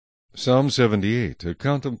Psalm 78, a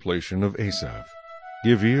contemplation of Asaph.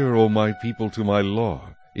 Give ear, O my people, to my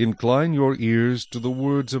law. Incline your ears to the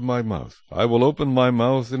words of my mouth. I will open my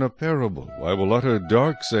mouth in a parable. I will utter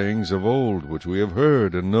dark sayings of old, which we have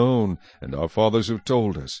heard and known, and our fathers have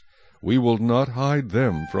told us. We will not hide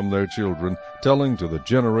them from their children, telling to the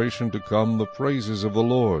generation to come the praises of the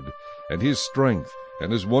Lord, and his strength,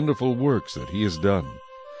 and his wonderful works that he has done.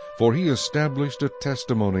 For he established a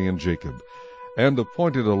testimony in Jacob, and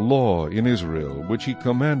appointed a law in Israel, which he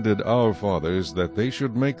commanded our fathers, that they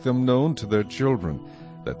should make them known to their children,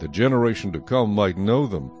 that the generation to come might know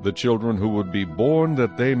them, the children who would be born,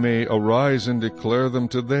 that they may arise and declare them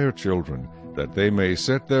to their children, that they may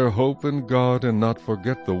set their hope in God, and not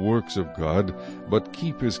forget the works of God, but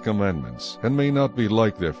keep his commandments, and may not be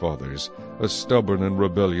like their fathers, a stubborn and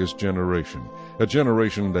rebellious generation, a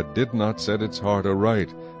generation that did not set its heart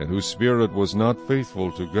aright, and whose spirit was not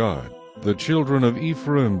faithful to God. The children of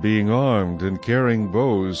Ephraim, being armed and carrying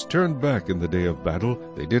bows, turned back in the day of battle.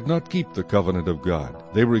 They did not keep the covenant of God.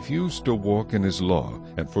 They refused to walk in his law,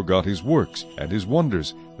 and forgot his works and his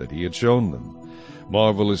wonders that he had shown them.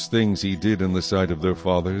 Marvelous things he did in the sight of their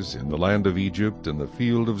fathers, in the land of Egypt and the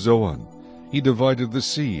field of Zoan. He divided the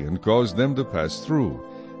sea, and caused them to pass through,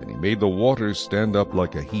 and he made the waters stand up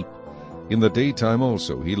like a heap. In the daytime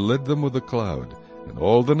also he led them with a cloud, and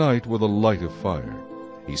all the night with a light of fire.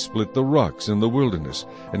 He split the rocks in the wilderness,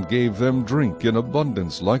 and gave them drink in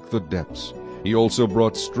abundance like the depths. He also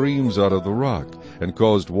brought streams out of the rock, and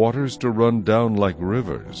caused waters to run down like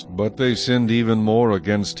rivers. But they sinned even more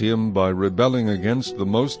against him by rebelling against the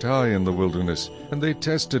Most High in the wilderness, and they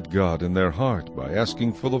tested God in their heart by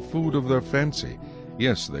asking for the food of their fancy.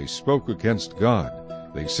 Yes, they spoke against God.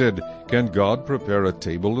 They said, Can God prepare a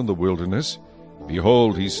table in the wilderness?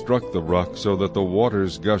 Behold, he struck the rock so that the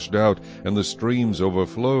waters gushed out, and the streams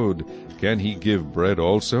overflowed. Can he give bread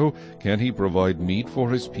also? Can he provide meat for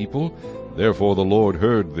his people? Therefore the Lord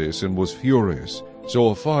heard this, and was furious. So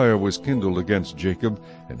a fire was kindled against Jacob,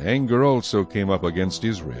 and anger also came up against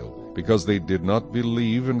Israel, because they did not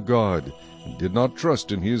believe in God, and did not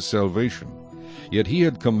trust in his salvation. Yet he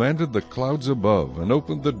had commanded the clouds above, and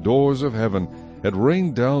opened the doors of heaven, had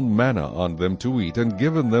rained down manna on them to eat, and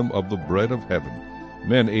given them of the bread of heaven.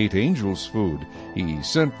 Men ate angels' food. He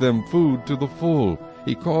sent them food to the full.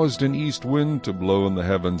 He caused an east wind to blow in the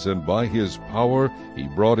heavens, and by his power he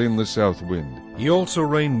brought in the south wind. He also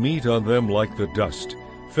rained meat on them like the dust,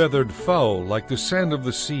 feathered fowl like the sand of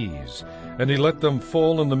the seas. And he let them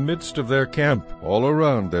fall in the midst of their camp, all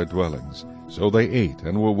around their dwellings. So they ate,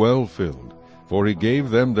 and were well filled. For he gave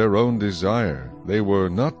them their own desire. They were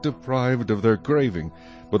not deprived of their craving,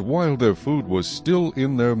 but while their food was still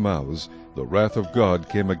in their mouths, the wrath of God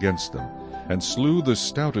came against them, and slew the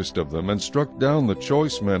stoutest of them, and struck down the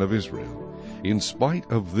choice men of Israel. In spite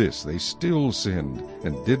of this they still sinned,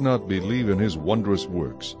 and did not believe in his wondrous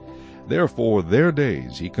works. Therefore their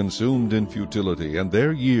days he consumed in futility, and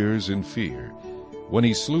their years in fear. When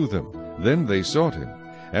he slew them, then they sought him,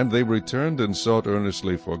 and they returned and sought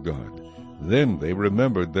earnestly for God. Then they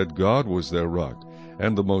remembered that God was their rock,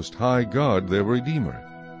 and the Most High God their Redeemer.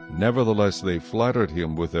 Nevertheless they flattered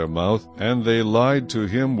him with their mouth, and they lied to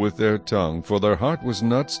him with their tongue, for their heart was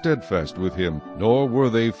not steadfast with him, nor were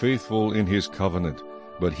they faithful in his covenant.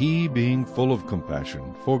 But he, being full of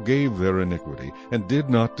compassion, forgave their iniquity, and did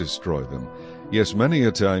not destroy them. Yes, many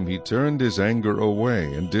a time he turned his anger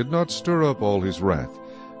away, and did not stir up all his wrath.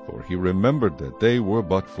 For he remembered that they were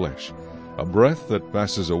but flesh, a breath that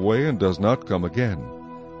passes away and does not come again.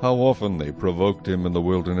 How often they provoked him in the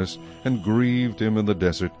wilderness, and grieved him in the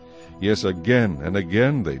desert. Yes, again and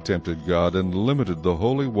again they tempted God, and limited the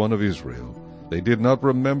Holy One of Israel. They did not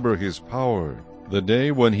remember his power, the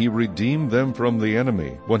day when he redeemed them from the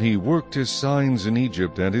enemy, when he worked his signs in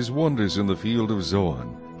Egypt, and his wonders in the field of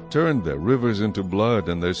Zoan, turned their rivers into blood,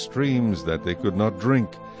 and their streams that they could not drink.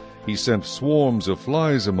 He sent swarms of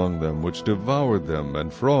flies among them, which devoured them,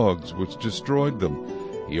 and frogs, which destroyed them.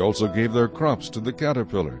 He also gave their crops to the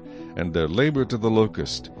caterpillar, and their labor to the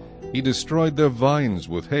locust. He destroyed their vines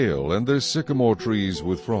with hail, and their sycamore trees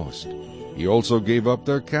with frost. He also gave up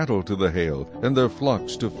their cattle to the hail, and their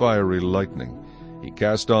flocks to fiery lightning. He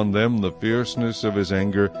cast on them the fierceness of his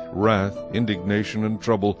anger, wrath, indignation, and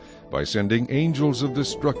trouble, by sending angels of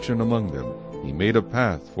destruction among them. He made a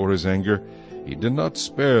path for his anger. He did not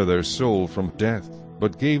spare their soul from death,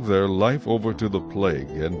 but gave their life over to the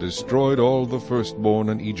plague, and destroyed all the firstborn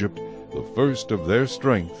in Egypt, the first of their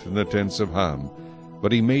strength in the tents of Ham.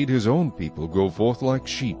 But he made his own people go forth like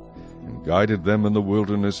sheep, and guided them in the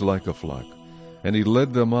wilderness like a flock. And he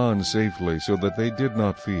led them on safely, so that they did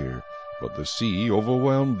not fear. But the sea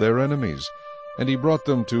overwhelmed their enemies. And he brought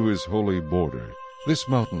them to his holy border, this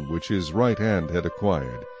mountain which his right hand had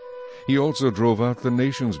acquired. He also drove out the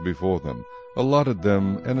nations before them, allotted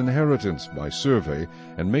them an inheritance by survey,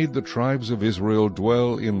 and made the tribes of Israel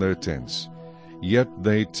dwell in their tents. Yet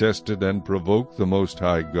they tested and provoked the Most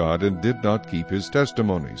High God, and did not keep his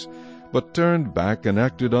testimonies, but turned back and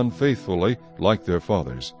acted unfaithfully, like their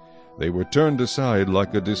fathers. They were turned aside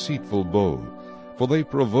like a deceitful bow, for they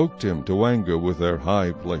provoked him to anger with their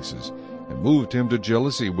high places, and moved him to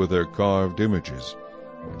jealousy with their carved images.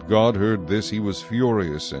 When God heard this, he was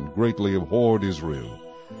furious, and greatly abhorred Israel,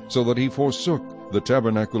 so that he forsook the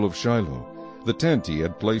tabernacle of Shiloh, the tent he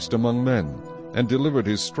had placed among men, and delivered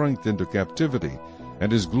his strength into captivity,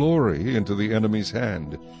 and his glory into the enemy's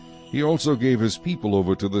hand. He also gave his people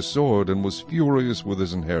over to the sword, and was furious with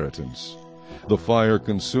his inheritance. The fire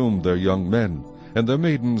consumed their young men, and their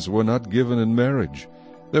maidens were not given in marriage.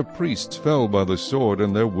 Their priests fell by the sword,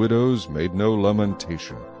 and their widows made no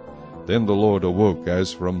lamentation. Then the Lord awoke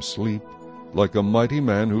as from sleep, like a mighty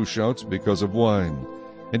man who shouts because of wine.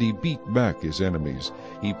 And he beat back his enemies.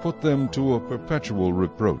 He put them to a perpetual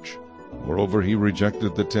reproach. Moreover, he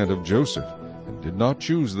rejected the tent of Joseph, and did not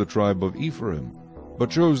choose the tribe of Ephraim, but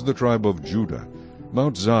chose the tribe of Judah,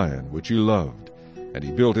 Mount Zion, which he loved. And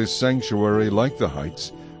he built his sanctuary like the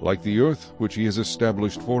heights, like the earth which he has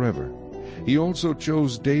established forever. He also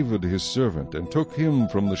chose David his servant, and took him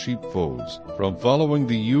from the sheepfolds. From following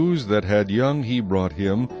the ewes that had young he brought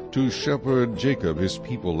him, to shepherd Jacob his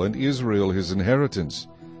people, and Israel his inheritance.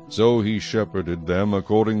 So he shepherded them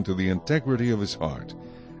according to the integrity of his heart,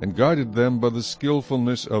 and guided them by the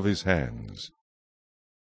skillfulness of his hands.